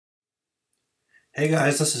Hey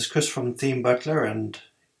guys, this is Chris from Theme Butler, and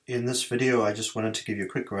in this video I just wanted to give you a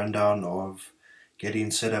quick rundown of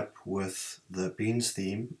getting set up with the Beans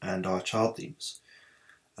theme and our child themes.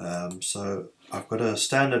 So I've got a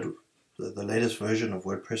standard, the latest version of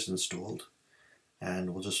WordPress installed,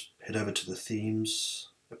 and we'll just head over to the themes,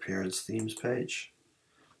 appearance themes page,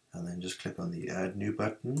 and then just click on the add new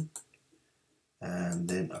button and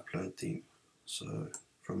then upload theme. So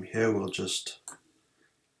from here we'll just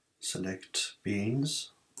select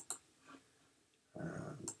Beans.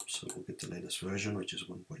 So we'll get the latest version, which is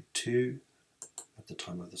 1.2 at the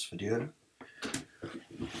time of this video,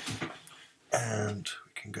 and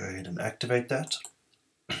we can go ahead and activate that.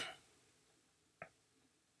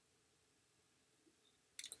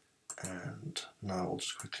 And now we'll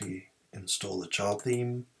just quickly install the child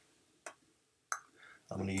theme.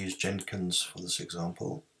 I'm going to use Jenkins for this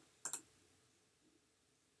example,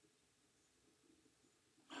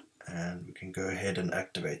 and we can go ahead and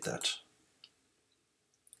activate that.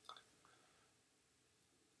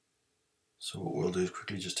 So what we'll do is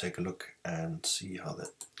quickly just take a look and see how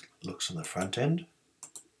that looks on the front end.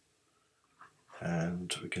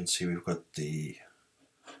 And we can see we've got the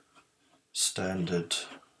standard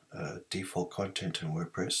default content in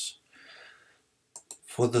WordPress.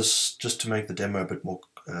 For this, just to make the demo a bit more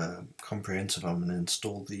comprehensive, I'm going to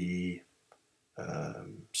install the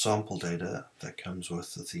sample data that comes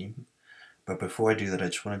with the theme. But before I do that, I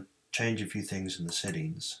just want to change a few things in the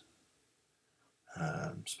settings.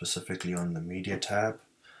 Specifically on the media tab,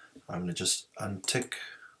 I'm going to just untick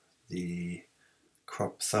the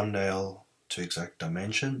crop thumbnail to exact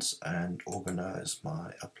dimensions and organize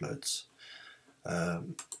my uploads.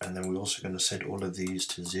 And then we're also going to set all of these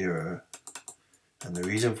to 0. And the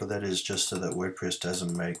reason for that is just so that WordPress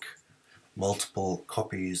doesn't make multiple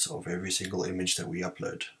copies of every single image that we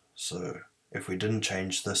upload. So if we didn't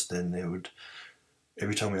change this, then there would,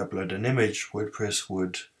 every time we upload an image, WordPress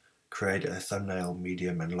would create a thumbnail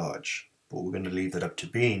medium and large. But we're going to leave that up to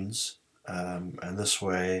Beans, and this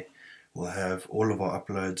way we'll have all of our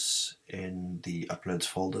uploads in the uploads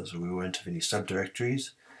folder, so we won't have any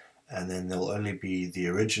subdirectories, and then there'll only be the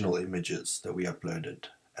original images that we uploaded,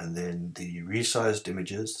 and then the resized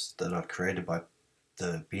images that are created by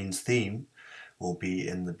the Beans theme will be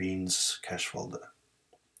in the Beans cache folder.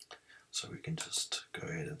 So we can just go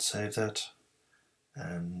ahead and save that.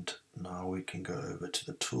 And now we can go over to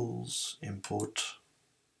the tools, import,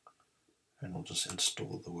 and we'll just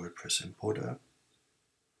install the WordPress importer.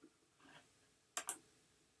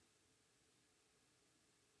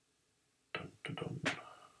 Dun, dun, dun.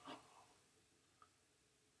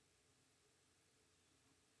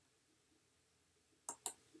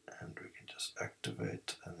 And we can just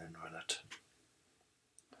activate and then run it.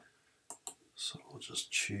 So we'll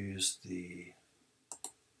just choose the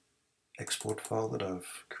export file that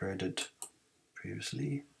I've created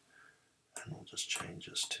previously, and we'll just change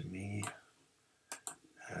this to me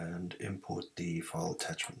and import the file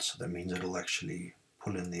attachment. So that means it'll actually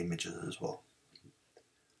pull in the images as well.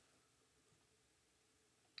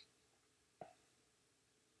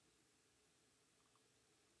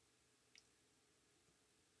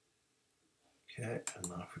 Okay, and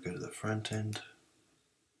now if we go to the front end,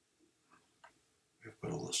 we've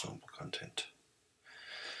got all the sample content.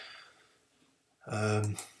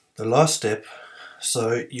 The last step,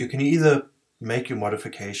 so you can either make your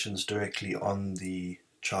modifications directly on the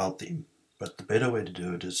child theme, but the better way to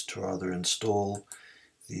do it is to rather install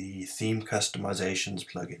the theme customizations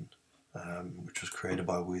plugin, which was created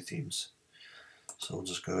by WooThemes. So we'll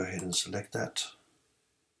just go ahead and select that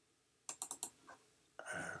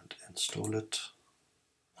and install it.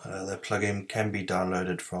 That plugin can be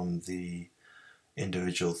downloaded from the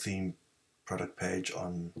individual theme product page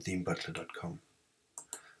on themebutler.com.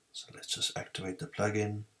 So let's just activate the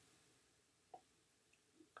plugin.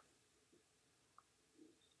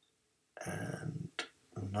 And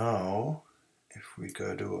now if we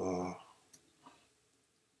go to our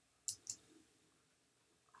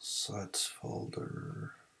sites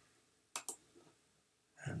folder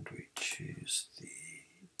and we choose the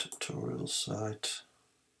tutorial site,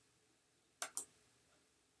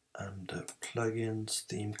 under plugins,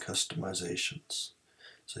 theme customizations.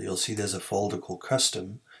 So you'll see there's a folder called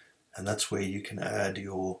custom, and that's where you can add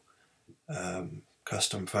your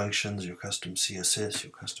custom functions, your custom CSS,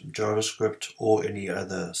 your custom JavaScript, or any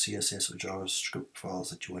other CSS or JavaScript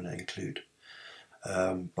files that you want to include.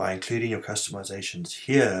 By including your customizations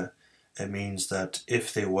here, it means that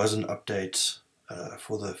if there was an update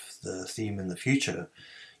for the theme in the future,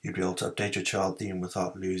 you'd be able to update your child theme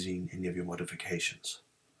without losing any of your modifications.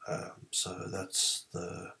 So that's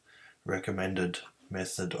the recommended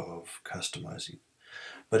method of customizing.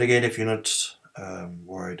 But again, if you're not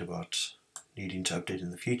worried about needing to update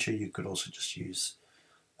in the future, you could also just use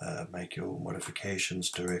make your modifications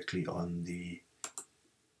directly on the,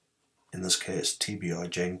 in this case, TBR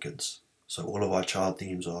Jenkins. So all of our child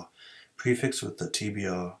themes are prefixed with the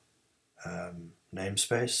TBR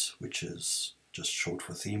namespace, which is just short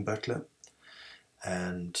for theme butler.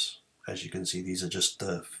 And as you can see, these are just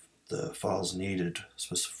the files needed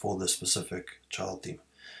for the specific child theme.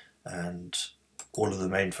 And all of the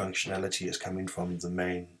main functionality is coming from the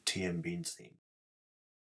main TM Beans theme.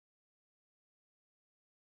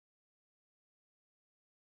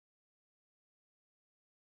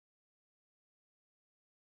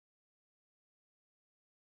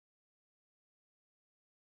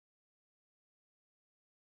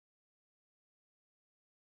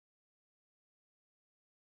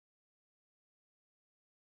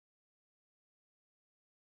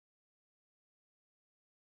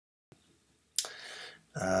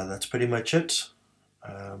 That's pretty much it.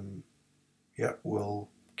 Yeah, we'll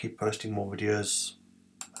keep posting more videos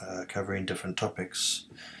covering different topics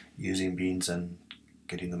using Beans and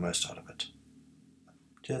getting the most out of it.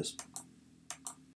 Cheers.